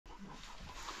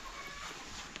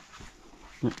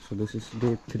So this is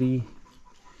day 3,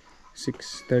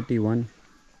 6:31,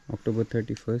 October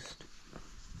 31st.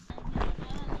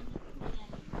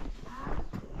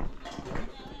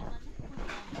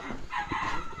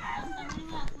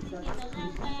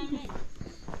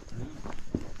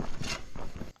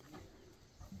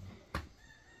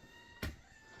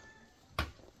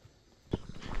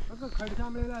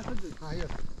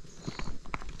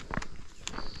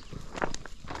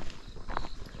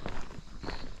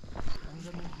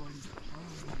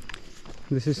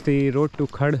 This is the road to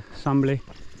Khad Samble.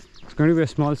 It's going to be a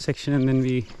small section and then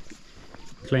we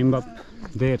climb up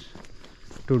there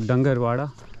to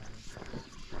Dangarwada.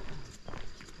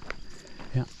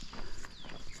 Yeah.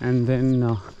 And then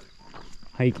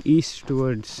hike east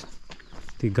towards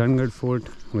the Ghangad fort,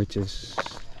 which is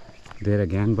there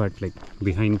again, but like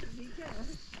behind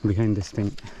this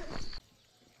thing.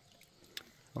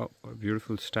 Oh, a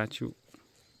beautiful statue.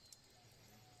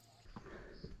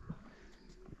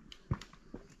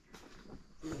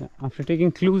 After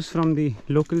taking clues from the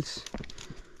locals,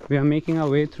 we are making our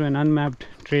way through an unmapped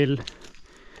trail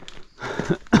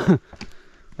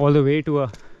all the way to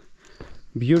a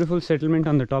beautiful settlement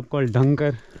on the top called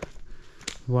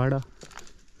Dangarwada.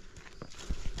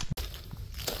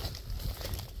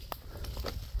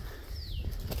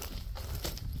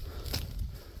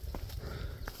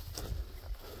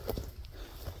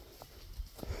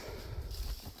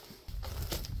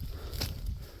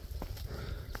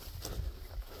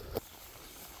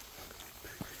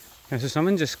 Yeah, so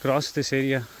someone just crossed this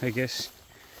area, I guess,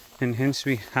 and hence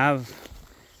we have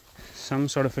some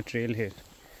sort of a trail here.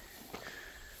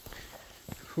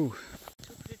 Whew.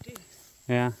 So pretty.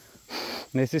 Yeah,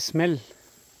 there's this smell.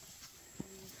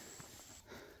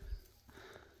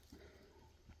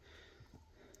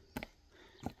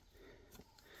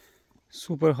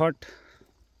 Super hot.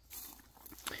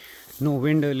 No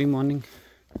wind early morning.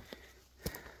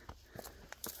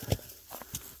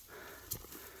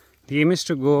 The aim is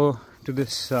to go to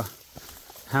this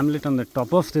hamlet on the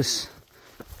top of this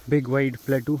big wide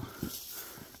plateau.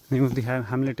 The name of the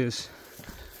hamlet is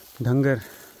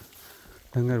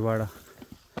Dangarwada.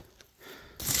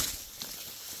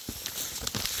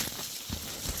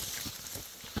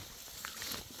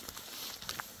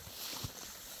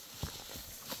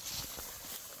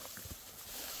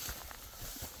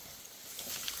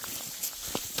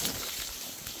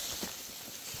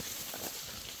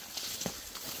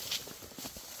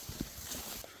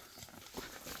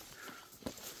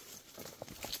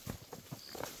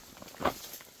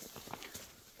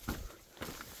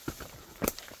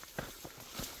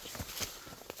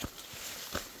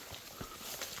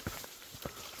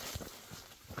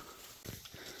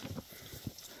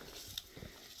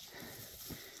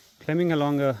 Climbing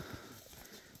along a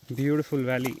beautiful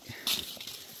valley.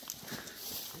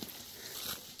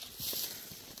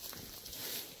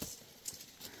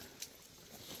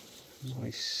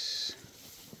 Nice.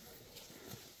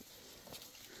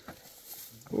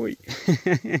 Oi.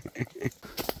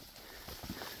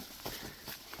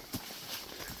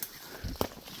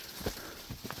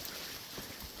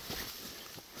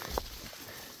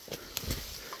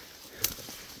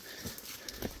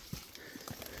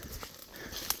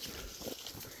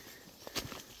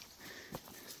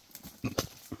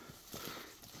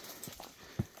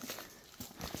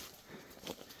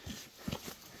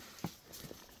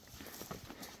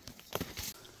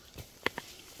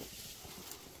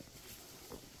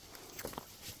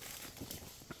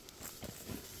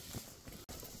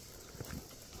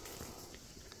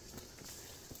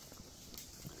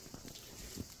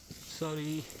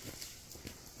 Sorry.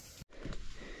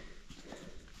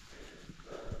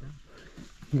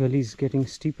 Gully is getting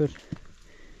steeper.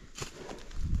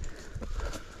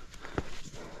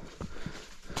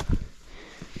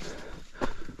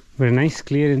 But a nice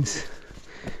clearance.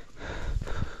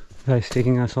 Guys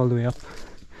taking us all the way up.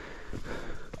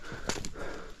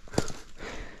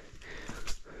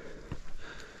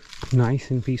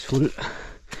 Nice and peaceful.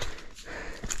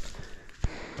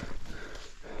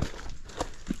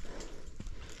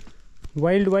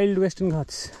 Wild Western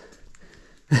Ghats.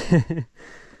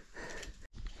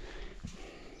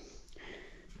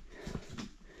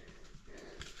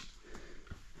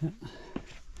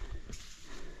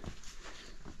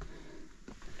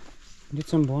 Did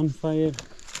some bonfire,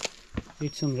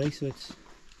 ate some rice wets.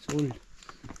 It's old.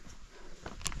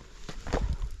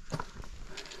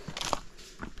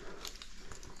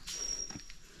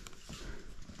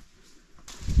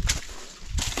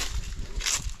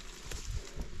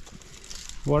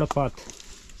 What a path.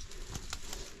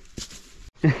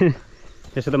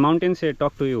 Yeah, so the mountains say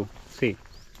talk to you. See.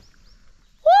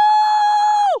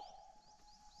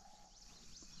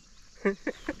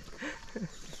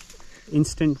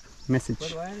 Instant message.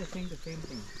 But why are they saying the same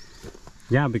thing?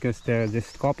 Yeah, because they're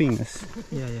just copying us.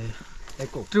 Yeah.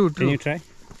 Echo. True. Can you try?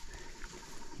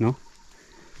 No?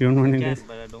 You don't want this?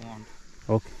 But I don't want.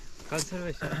 Okay.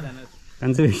 Conservation of energy.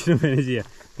 Conservation of energy, yeah.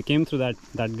 We came through that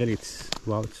gully.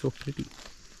 Wow, it's so pretty.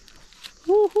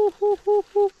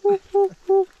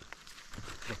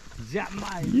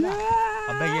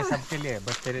 अबे ये सबके लिए है,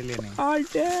 बस तेरे लिए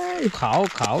नहीं.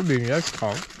 खाओ बिंदास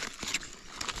खाओ.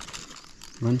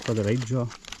 One for the right jaw.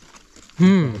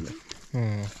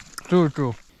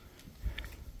 True.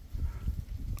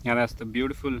 Yeah, that's the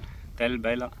beautiful Tel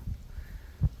Bela.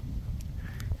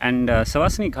 And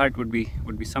Savasani Ghat would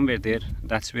be somewhere there.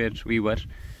 That's where we were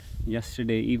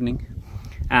yesterday evening.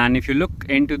 And if you look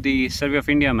into the Survey of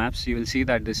India maps, you will see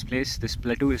that this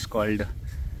plateau is called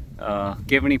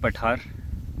Kevani Pathar.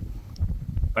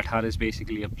 Pathar is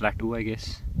basically a plateau, I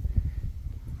guess.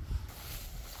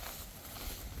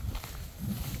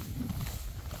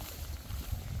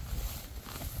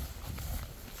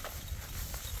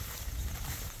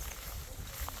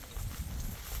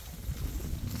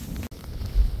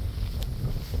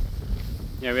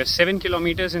 Yeah, we are 7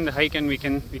 kilometers in the hike, and we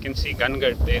can see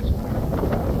Ghangad there.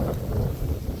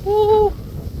 Woo!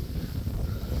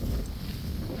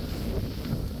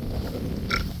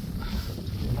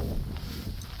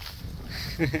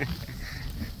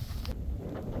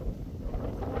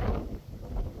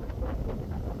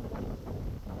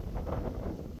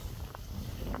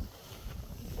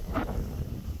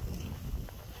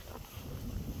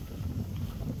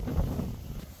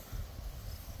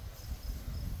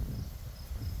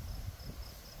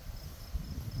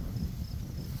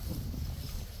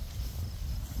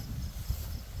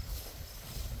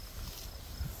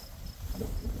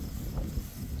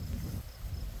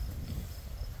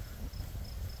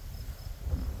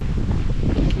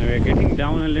 We're getting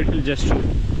down a little just to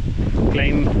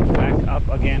climb back up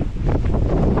again.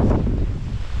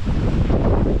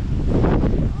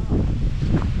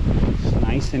 It's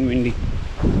nice and windy.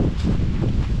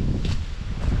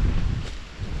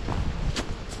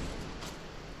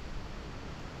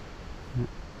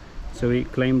 So we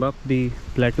climb up the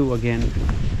plateau again.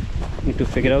 Need to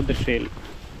figure out the trail.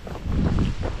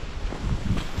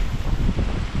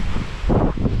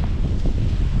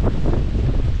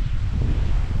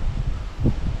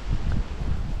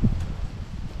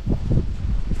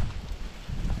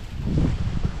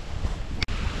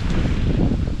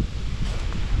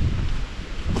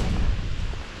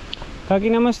 काकी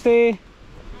नमस्ते.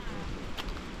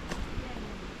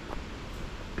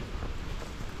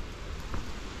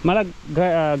 मला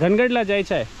घनगडला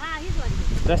जायचं आहे.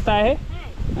 रस्ता आहे.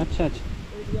 अच्छा. अच्छा.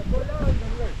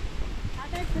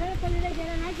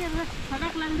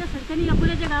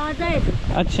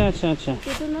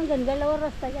 तिथून घनगडलावर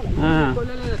रस्ता गेला. हां.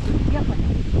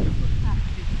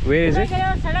 Where is it?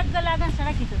 सडक लागेल.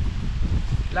 सडक इथं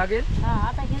लागेल. हा,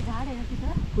 आता हे झाड आहे ना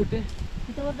तिथं. कुठे?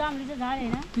 तिथं वर आंबलीचं झाड आहे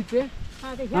ना तिथे.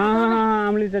 हा, ते हाँ,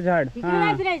 आमलीचं झाड.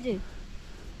 नाही फिरायचे.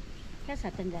 त्या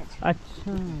सातन जायचं.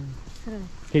 अच्छा. सरळ.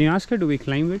 Can you ask her, do we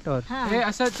climb it or? हे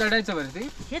असं चढायचं वरती.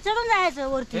 हे चढून जायचं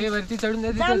वरती. हे वरती चढून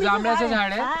जायचं. तिथं जांभळाचं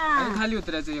झाड आहे आणि खाली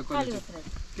उतरायचं खाली एकोणीस.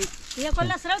 उतरायचं.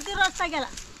 एकोणला सरळ ती रस्ता गेला.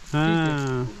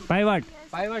 हाँ, पायवाट.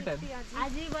 पायवाट आहे.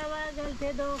 आजी बाबा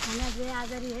गेलते दवाखान्यात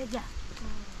आजारी हे जा.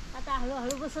 आता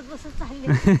हळूहळू बसत चालले.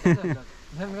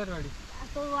 धनगरवाडी.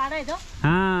 तो वाडा आहे तो.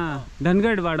 हाँ,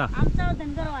 धनगड वाडा. आमचा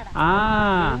धनगर वाडा.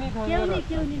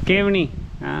 केवणी.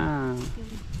 हाँ,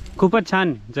 खूपच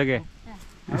छान जगह.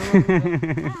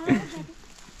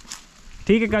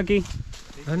 ठीक है काकी,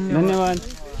 धन्यवाद.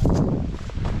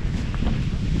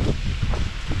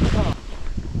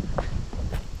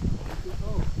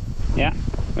 Yeah,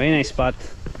 very nice path.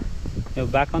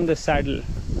 You're back on the saddle.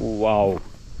 Wow,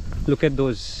 look at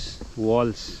those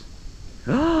walls.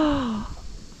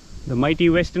 The mighty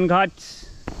Western Ghats.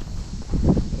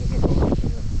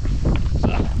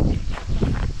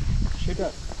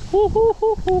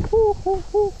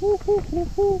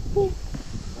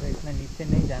 इतना नीचे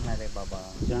नहीं जाना रे बाबा.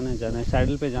 जाना है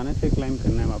सैडल पे जाना है, फिर क्लाइंब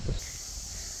करना है वापस.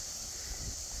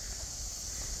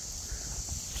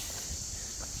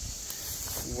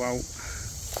 Wow.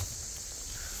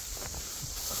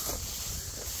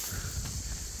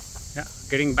 Yeah,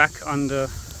 getting back on the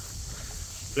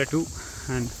plateau,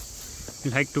 and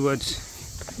we'll hike towards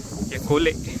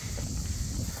Yakole,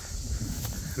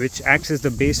 which acts as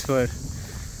the base for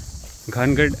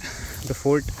Ghangad, the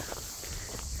fort.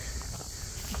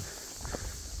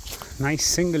 Nice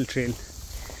single trail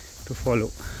to follow.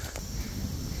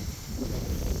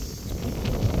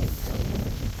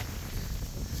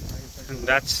 And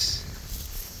that's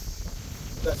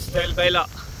Tel Bela.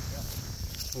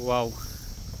 Wow,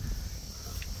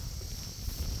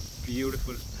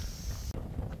 beautiful.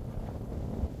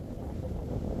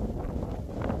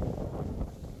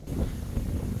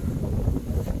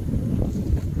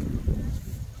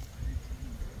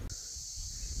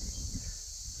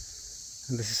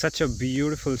 And this is such a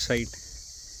beautiful sight.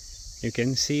 You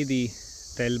can see the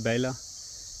Tel Bela,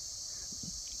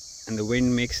 and the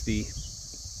wind makes the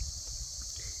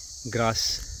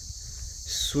grass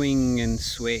swing and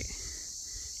sway.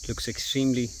 It looks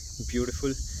extremely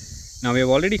beautiful. Now we have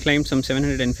already climbed some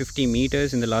 750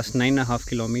 meters in the last 9.5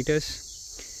 kilometers.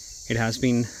 It has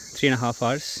been 3.5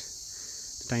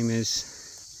 hours. The time is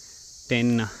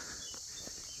 10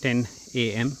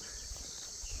 a.m.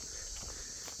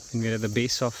 and we are at the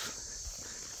base of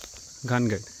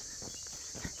Ghangad.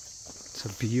 It's a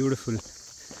beautiful,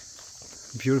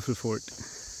 beautiful fort.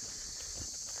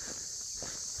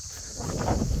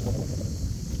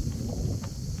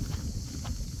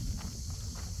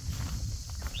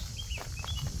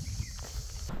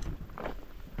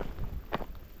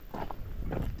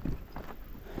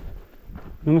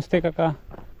 नमस्ते काका।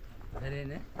 बरे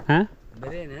ना? हाँ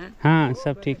बरे ना? हाँ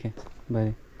सब ठीक है बरे।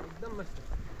 एकदम मस्त।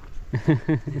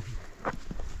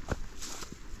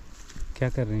 क्या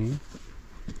कर रहे हैं?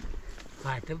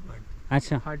 फाट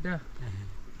अच्छा फाट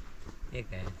एक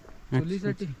है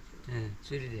चुलीसाठी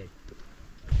चुली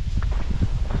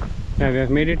Yeah, we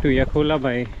have made it to Yakola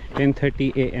by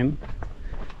 10:30 a.m.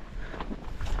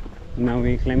 Now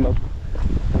we climb up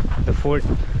the fort.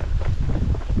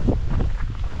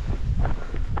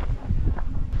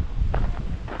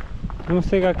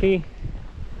 नमस्ते काकी।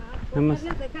 नमस्ते।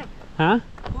 हाँ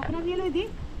कोकणात गेली होती.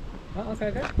 हां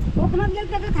काय काय कोकणात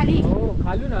गेलता का खाली? हो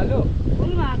खालून आलो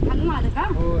बोल ना, खालून आलं का?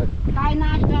 हो काय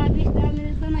नाश्ता बिस्टा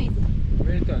मिळतो नाही इथे.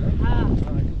 मिळतो ना हा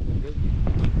हां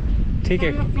ठीक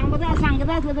है। सांगत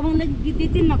असलं तर मग लगेच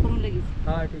देतील ना करून लगेच.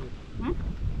 हां ठीक आहे हा?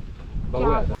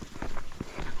 बघूया आता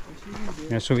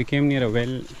Yeah, so we came near a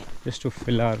well just to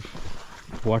fill our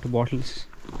water bottles.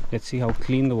 Let's see how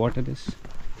clean the water is.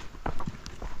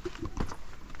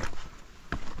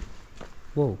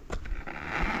 Whoa.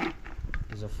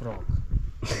 There's a frog.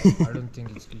 I don't think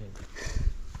it's clean.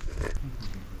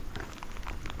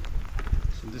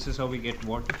 So this is how we get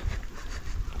water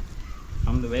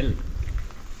from the well.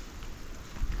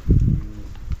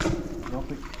 Drop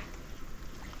it,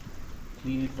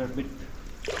 clean it a bit,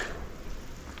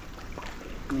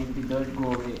 make the dirt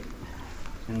go away,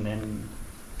 and then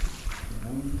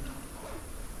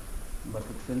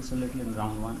bucket fills a little in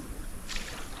round one.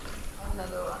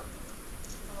 Another one.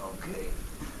 Okay,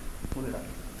 pull it up.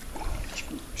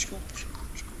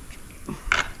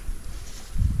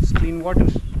 It's clean water.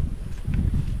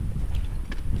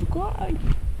 God.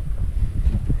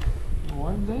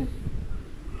 One day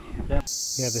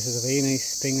Yeah, this is a very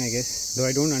nice thing, I guess. Though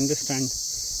I don't understand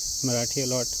Marathi a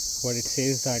lot. What it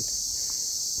says that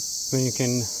when you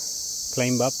can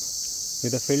climb up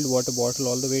with a filled water bottle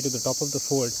all the way to the top of the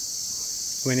fort,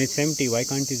 when it's empty, why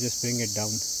can't you just bring it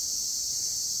down?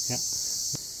 Yeah.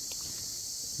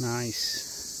 Nice.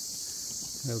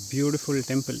 A beautiful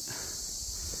temple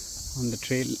on the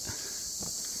trail.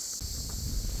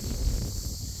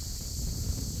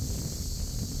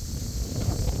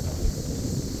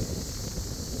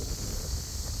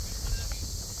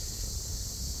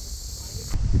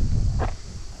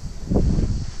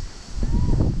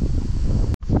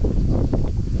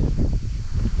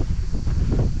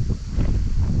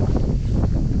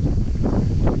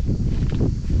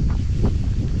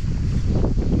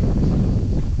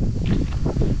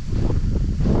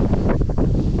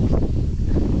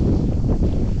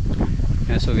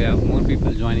 So we have more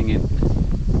people joining in.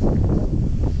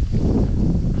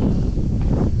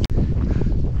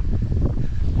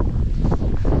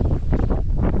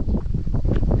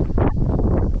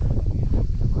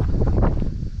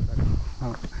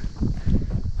 Oh.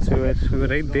 So we were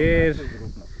right there.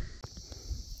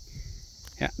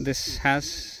 Yeah, this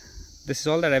is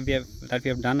all that we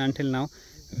have done until now.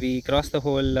 We crossed the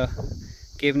whole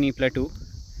Kevni plateau,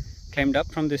 climbed up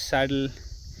from this saddle,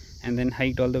 and then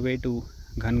hiked all the way to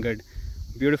Ghangad.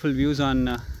 Beautiful views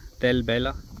on Tel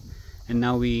Bela, and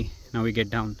now we get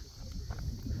down.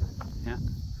 Yeah,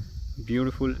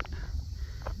 beautiful.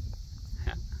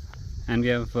 Yeah. And we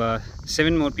have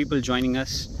 7 more people joining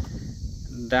us.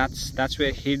 That's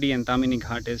where Hidi and Tamhini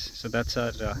Ghat is. So that's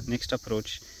our next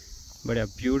approach. But yeah,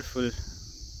 beautiful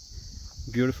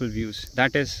views.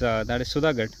 That is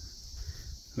Sudhagad.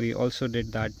 We also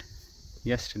did that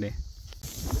yesterday.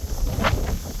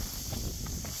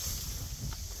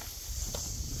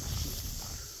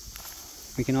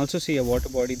 We can also see a water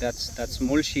body, that's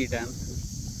Mulshi Dam.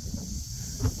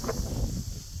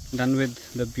 done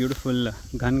with the beautiful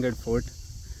Ghangad fort.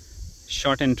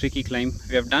 Short and tricky climb.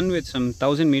 We have done with some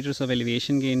 1000 meters of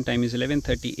elevation gain. Time is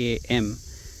 11:30 a.m.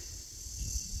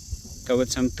 Covered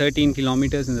some 13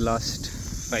 kilometers in the last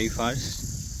 5 hours.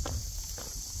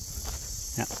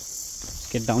 Yeah, let's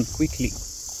get down quickly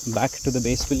back to the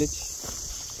base village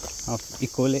of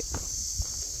Ikole.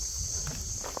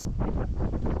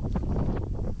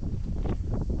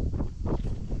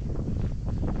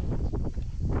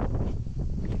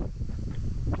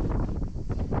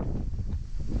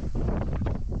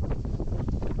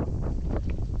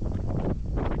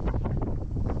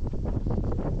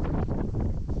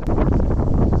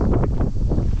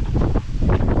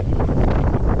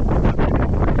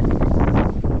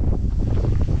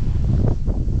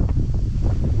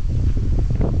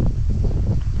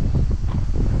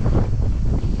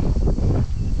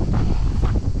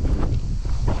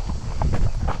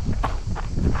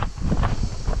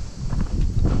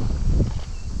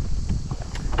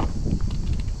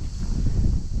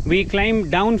 We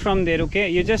climbed down from there, okay?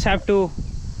 You just have to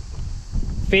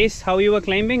face how you were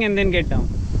climbing and then get down.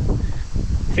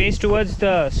 Face towards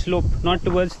the slope, not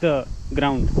towards the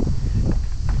ground.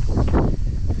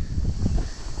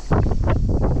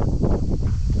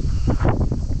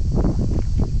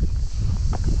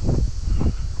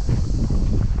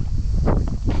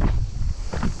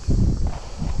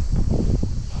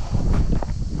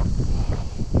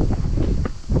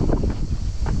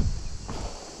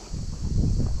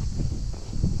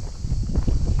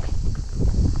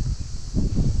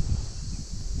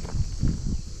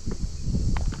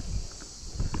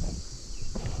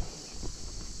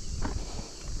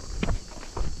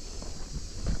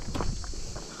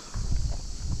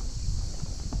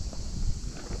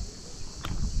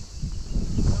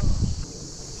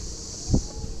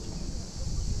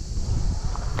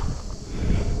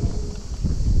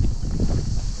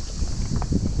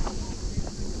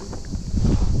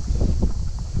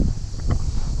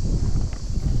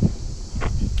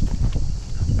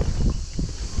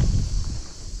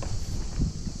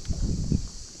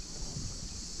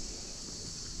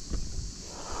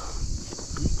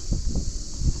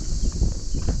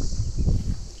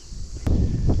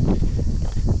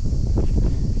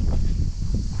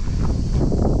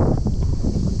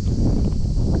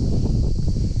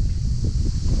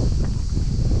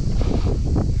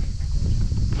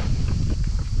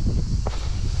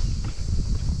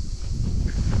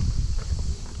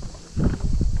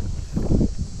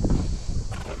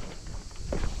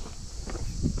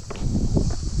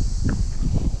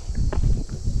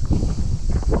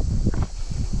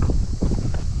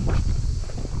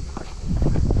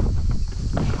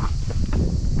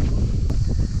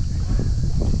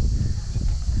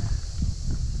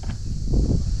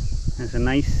 There's a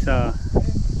nice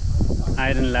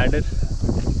iron ladder,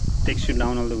 takes you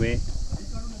down all the way.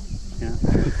 Yeah.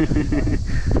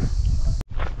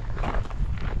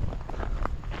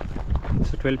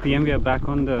 So 12 p.m. we are back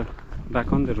on the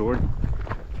road,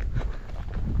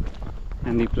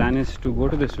 and the plan is to go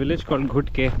to this village called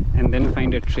Ghutke and then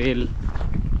find a trail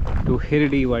to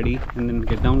Hirdi Wadi and then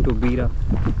get down to Bira.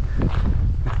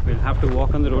 We'll have to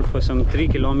walk on the road for some 3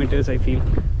 kilometers, I feel.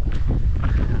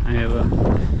 I have a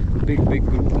big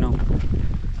group now.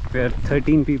 We are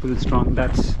 13 people strong.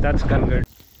 That's Ghangad.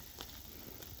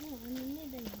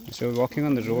 So we're walking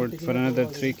on the road for another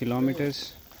 3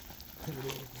 kilometers.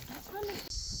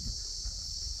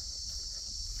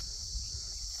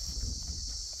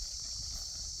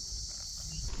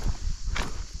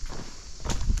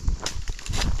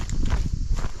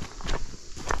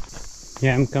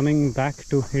 Yeah, I'm coming back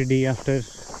to Hirdi after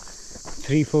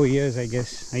 3-4 years, I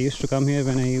guess. I used to come here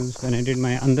when I did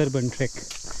my Andarban trek,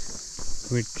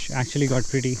 which actually got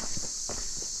pretty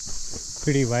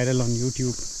viral on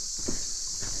YouTube.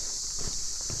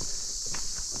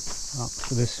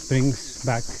 So this brings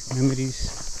back memories.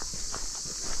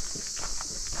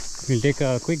 We'll take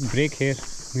a quick break here,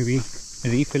 maybe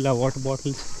refill our water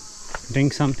bottles,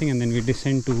 drink something, and then we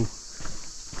descend to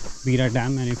Bira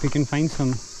Dam. And if we can find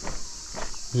some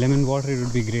lemon water, it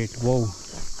would be great. Wow,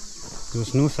 there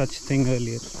was no such thing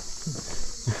earlier.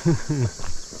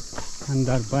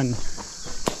 Andarban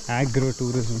agro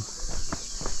tourism.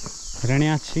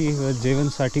 Raniachi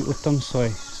Jevansati Uttam soy,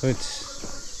 so it's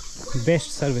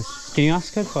best service. Can you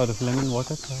ask her for lemon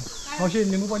water?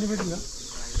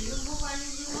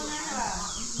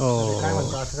 Oh,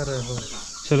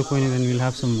 chalo koi nahi, then we'll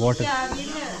have some water.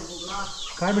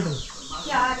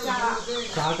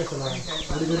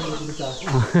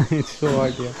 It's so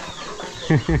hot here.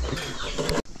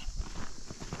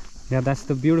 Yeah, that's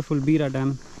the beautiful Bira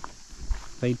Dam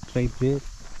right there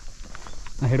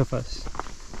ahead of us.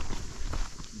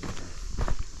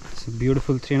 It's a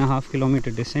beautiful 3.5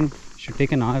 kilometer descent. Should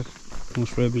take an hour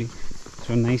most probably.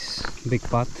 So a nice big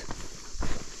path.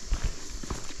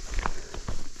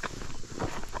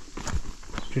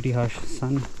 Pretty harsh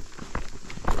sun.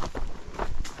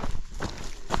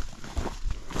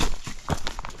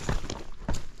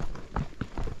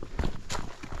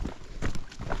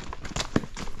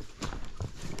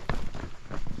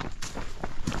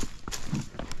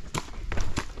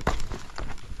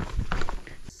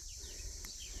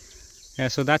 Yeah,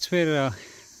 so that's where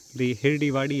the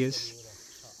Hirdi Wadi is.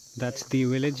 That's the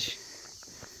village.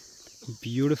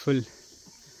 Beautiful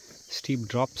steep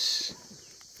drops.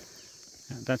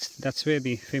 That's where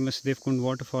the famous Devkund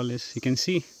waterfall is. You can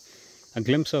see a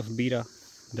glimpse of Bira,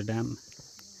 the dam.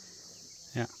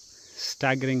 Yeah,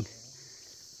 staggering.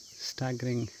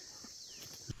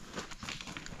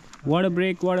 What a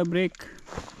break!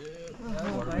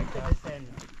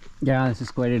 Yeah, this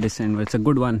is quite a descent, but it's a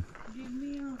good one.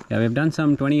 Yeah, we've done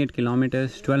some 28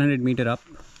 kilometers, 1200 meter up,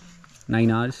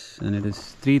 9 hours, and it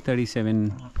is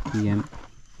 3:37 p.m.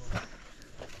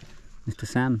 Mr.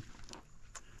 Sam,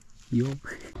 yo.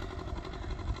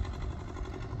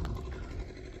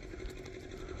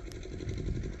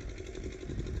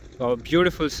 Oh,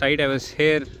 beautiful sight. I was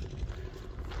here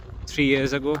 3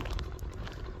 years ago.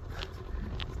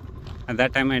 At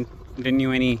that time, I didn't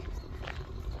know any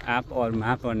app or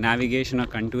map or navigation or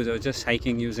contours. I was just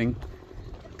hiking using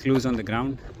clues on the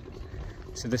ground.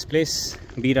 So this place,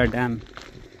 Bira Dam,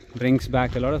 brings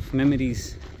back a lot of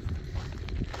memories.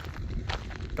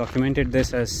 Documented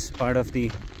this as part of the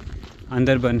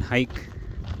Andarban hike.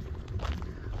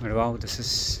 But wow, this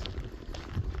is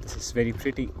very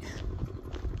pretty.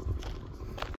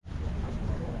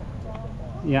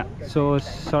 Yeah, so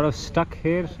sort of stuck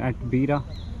here at Bira.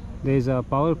 There's a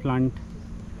power plant,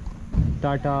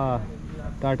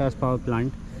 Tata's power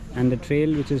plant, and the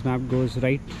trail which is mapped goes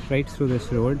right through this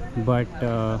road, but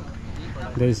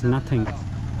there's nothing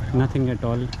at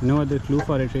all, no other clue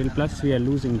for a trail, plus we are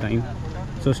losing time.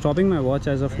 So stopping my watch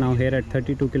as of now here at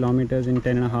 32 kilometers in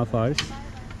 10.5 hours,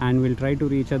 and we'll try to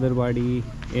reach Adarwadi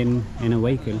in a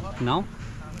vehicle now.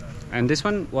 And this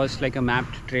one was like a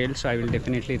mapped trail, so I will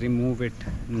definitely remove it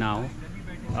now.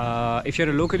 If you're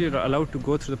a local, you're allowed to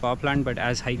go through the power plant, but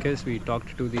as hikers we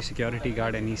talked to the security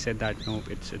guard and he said that no,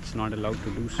 it's not allowed to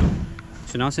do so.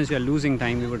 So now since we are losing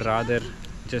time, we would rather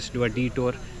just do a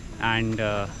detour and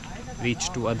reach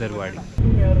to Adarwadi.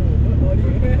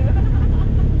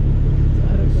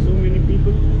 So many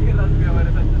people.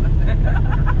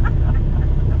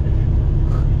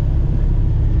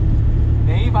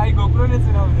 नहीं भाई GoPro ने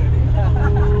सुना उधर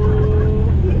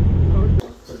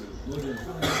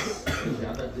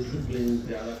ज़्यादा discipline,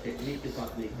 ज़्यादा technique के साथ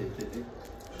नहीं खेलते थे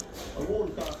और वो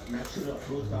उनका नेचुरल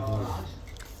अप्रोच था और आज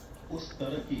उस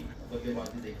तरह की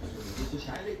बल्लेबाजी देखने को मिली। तो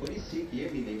शायद एक बड़ी सीख ये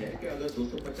भी नहीं है कि अगर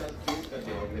 250 चेज करते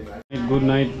हैं अगले match. Good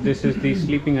night. This is the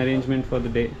sleeping arrangement for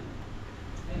the day.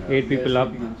 8 people up,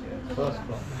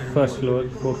 first floor,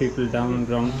 4 people down,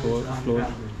 ground floor.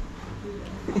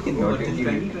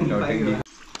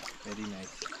 Very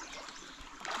nice.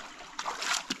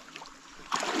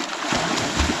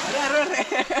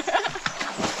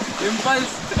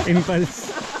 Impulse.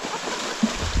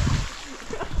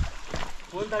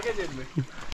 Phone था क्या जेब में?